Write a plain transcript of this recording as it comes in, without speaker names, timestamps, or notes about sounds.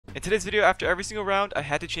In today's video, after every single round, I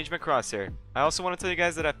had to change my crosshair. I also want to tell you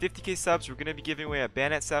guys that at 50k subs, we're going to be giving away a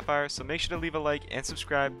Bayonet Sapphire, so make sure to leave a like and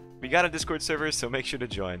subscribe. We got a Discord server, so make sure to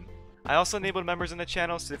join. I also enabled members on the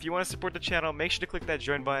channel, so if you want to support the channel, make sure to click that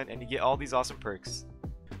join button and you get all these awesome perks.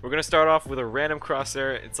 We're going to start off with a random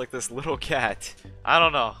crosshair. It's like this little cat. I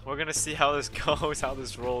don't know. We're going to see how this goes, how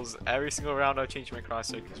this rolls. Every single round I'll change my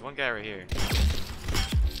crosshair. There's one guy right here.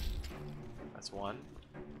 That's one.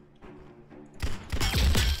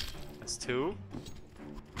 That's two.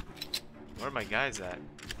 Where are my guys at?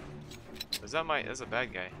 Is that my... That's a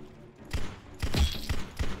bad guy.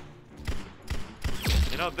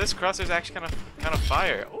 You know, this crosshair is actually kind of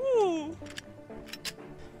fire. Ooh!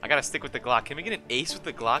 I gotta stick with the Glock. Can we get an ace with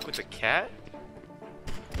the Glock with the cat?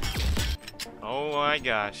 Oh my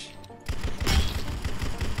gosh.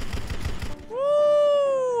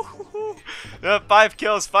 Woo! Yeah, 5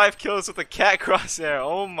 kills with the cat crosshair.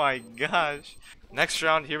 Oh my gosh. Next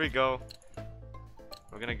round, here we go.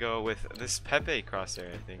 We're gonna go with this Pepe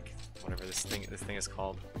crosshair, I think. Whatever this thing is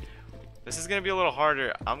called. This is gonna be a little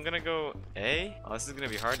harder. I'm gonna go A. Oh, this is gonna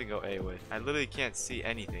be hard to go A with. I literally can't see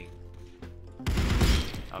anything.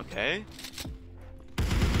 Okay.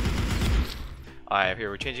 Alright, here,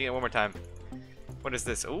 we're changing it one more time. What is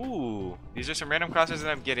this? Ooh, these are some random crosshairs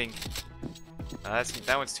that I'm getting.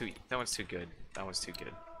 That one's too good. That one's too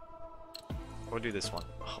good. We'll do this one.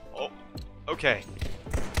 Oh, okay.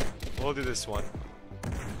 We'll do this one.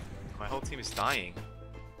 My whole team is dying.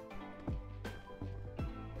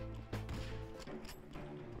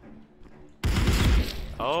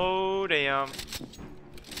 Oh damn.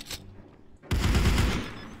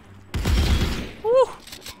 Woo!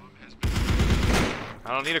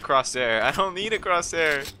 I don't need a crosshair. I don't need a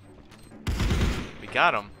crosshair. We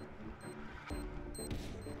got him.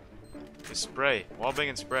 Just spray. Wallbang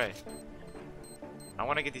and spray. I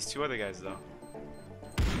want to get these two other guys though.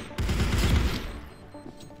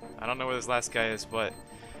 I don't know where this last guy is, but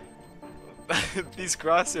these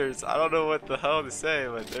crosshairs, I don't know what the hell to say,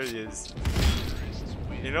 but there he is.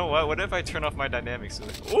 You know what? What if I turn off my dynamics?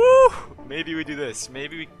 Ooh! Maybe we do this.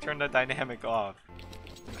 Maybe we turn the dynamic off.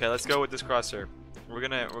 Okay, let's go with this crosshair. We're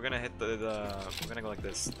gonna hit we're gonna go like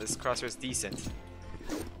this. This crosshair is decent.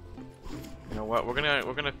 You know what? We're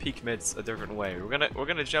gonna peek mids a different way. We're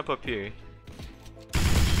gonna jump up here.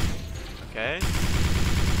 Okay.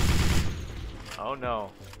 Oh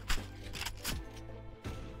no.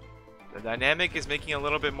 The dynamic is making it a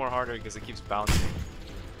little bit more harder because it keeps bouncing.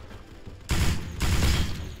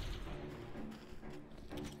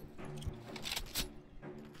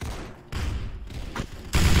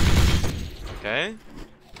 Okay.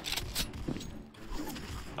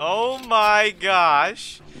 Oh my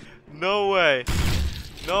gosh. No way.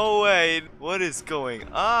 No way. What is going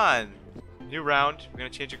on? New round. We're gonna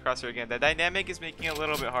change the crosshair again. The dynamic is making it a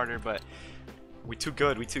little bit harder, but we too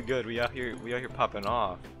good. We too good. We out here popping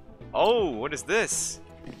off. Oh, what is this?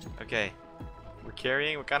 Okay. We're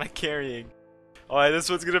carrying. We're kind of carrying. Alright, this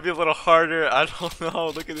one's gonna be a little harder. I don't know.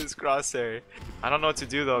 Look at this crosshair. I don't know what to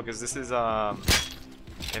do though, because this is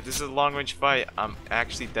if this is a long range fight, I'm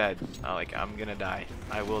actually dead. I'm gonna die.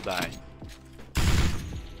 I will die.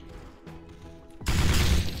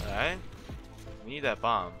 Alright. We need that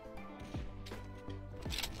bomb.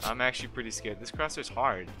 I'm actually pretty scared. This crosshair's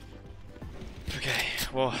hard. Okay,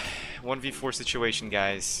 well, 1v4 situation,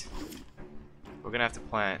 guys. We're gonna have to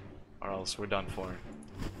plant, or else we're done for.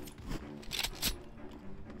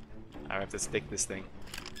 I have to stick this thing.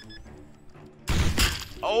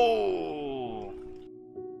 Oh!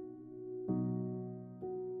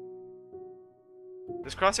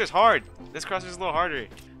 This crosshair's hard. This crosshair's a little harder.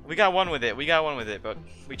 We got one with it, but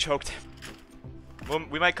we choked him.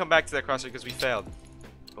 We might come back to that crosshair because we failed.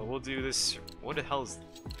 But we'll do this. What the hell is...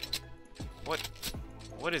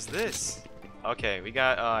 What is this? Okay, we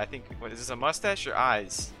got, I think, what is this, a mustache or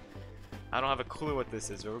eyes? I don't have a clue what this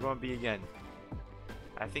is, but we're going B again.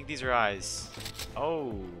 I think these are eyes.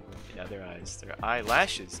 Oh, yeah, they're eyes. They're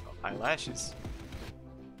eyelashes. Eyelashes.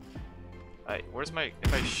 Alright, where's my...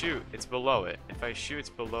 If I shoot, it's below it. If I shoot, it's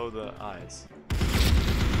below the eyes.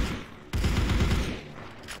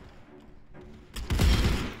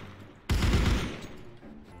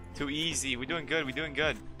 Too easy. We're doing good. We're doing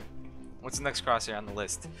good. What's the next crosshair on the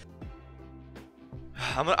list?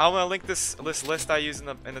 I'm gonna link this list I use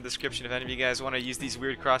in the description if any of you guys want to use these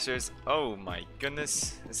weird crosshairs. Oh my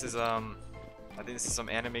goodness. This is I think this is some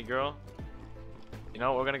anime girl. You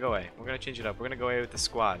know, we're gonna go A. We're gonna change it up. We're gonna go A with the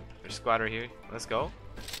squad. There's a squad right here. Let's go.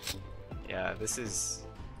 Yeah, this is...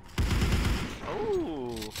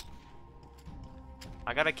 Oh!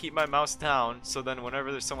 I gotta keep my mouse down, so then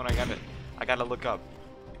whenever there's someone I gotta look up.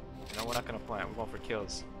 You know, we're not gonna plant. We're going for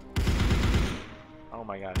kills. Oh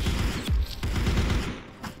my gosh.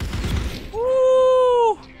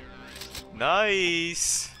 Woo!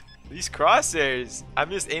 Nice. These crosshairs. I'm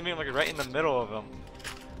just aiming like right in the middle of them.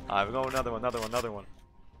 Alright, we're going another one.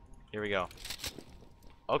 Here we go.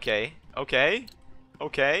 Okay. I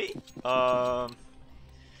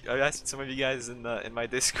asked some of you guys in my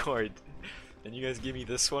Discord, and you guys give me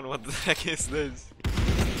this one. What the heck is this?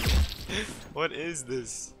 What is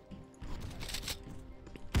this?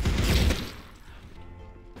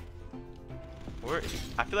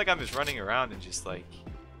 I feel like I'm just running around and just like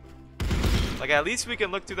at least we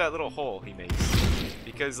can look through that little hole he makes,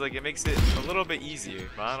 because like it makes it a little bit easier.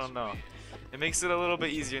 But I don't know. It makes it a little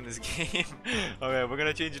bit easier in this game. Okay, we're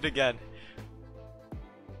gonna change it again.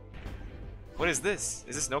 What is this?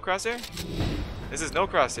 Is this no crosshair? This is no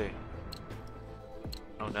crosshair.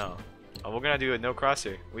 Oh no. Oh, we're gonna do it no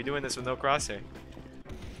crosshair. We're doing this with no crosshair.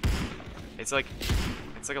 It's like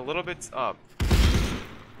a little bit up.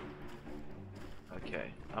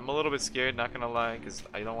 Okay. I'm a little bit scared, not gonna lie, because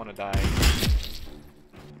I don't want to die.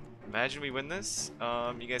 Imagine we win this.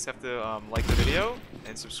 You guys have to like the video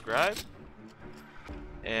and subscribe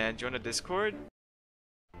and join the Discord.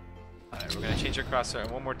 Alright, we're gonna change our crosshair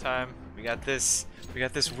one more time. We got this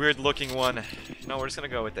weird looking one. No, we're just gonna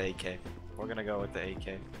go with the AK. We're gonna go with the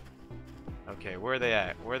AK. Okay, where are they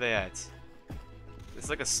at? Where are they at? It's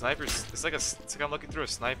like a sniper. It's like I'm looking through a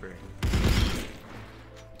sniper.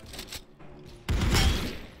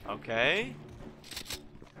 Okay.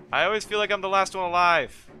 I always feel like I'm the last one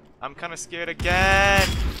alive. I'm kind of scared again.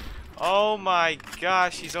 Oh my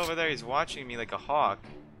gosh, he's over there. He's watching me like a hawk.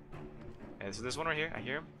 And so there's one right here. I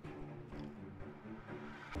hear him.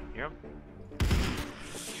 Hear him?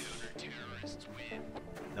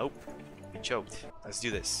 Nope. We choked. Let's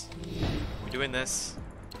do this. We're doing this.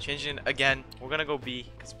 Changing it again. We're gonna go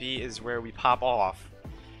B, because B is where we pop off.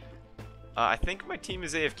 I think my team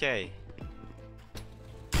is AFK.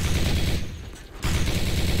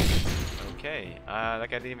 Okay. That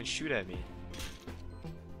guy didn't even shoot at me.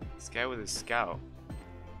 This guy with his scout.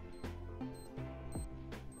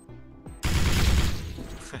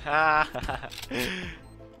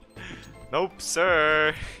 Nope,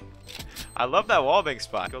 sir. I love that wallbang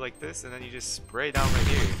spot. Go like this, and then you just spray down right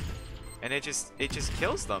here, and it just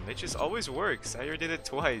kills them. It just always works. I already did it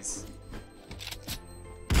twice.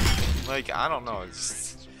 Like I don't know.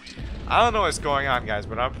 I don't know what's going on, guys,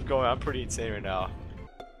 but I'm pretty insane right now.